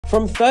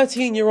From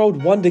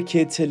 13-year-old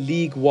Wonderkid to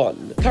League One,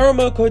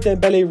 Karamoko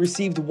Dembele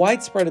received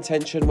widespread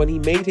attention when he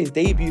made his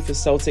debut for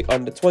Celtic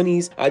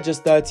under-20s at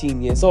just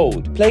 13 years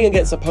old, playing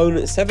against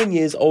opponents 7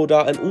 years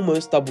older and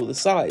almost double the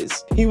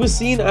size. He was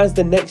seen as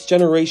the next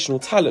generational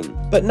talent,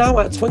 but now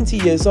at 20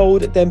 years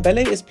old,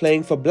 Dembele is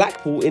playing for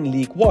Blackpool in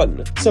League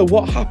One. So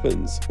what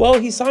happens? Well,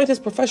 he signed his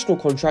professional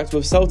contract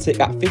with Celtic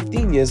at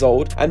 15 years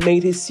old and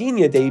made his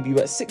senior debut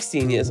at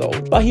 16 years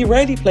old, but he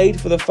rarely played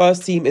for the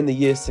first team in the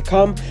years to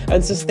come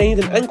and sustained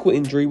an ankle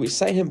injury which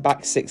set him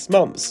back 6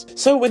 months.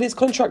 So when his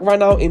contract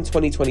ran out in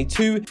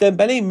 2022,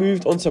 Dembele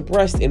moved on to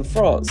Brest in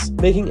France,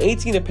 making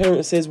 18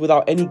 appearances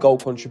without any goal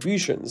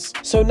contributions.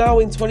 So now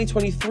in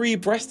 2023,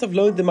 Brest have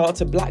loaned him out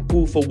to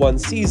Blackpool for 1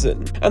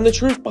 season, and the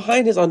truth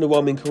behind his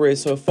underwhelming career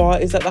so far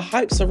is that the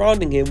hype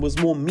surrounding him was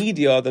more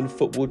media than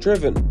football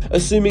driven,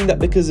 assuming that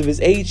because of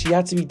his age he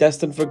had to be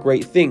destined for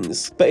great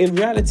things. But in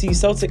reality,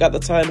 Celtic at the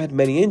time had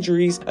many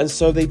injuries, and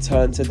so they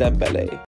turned to Dembele.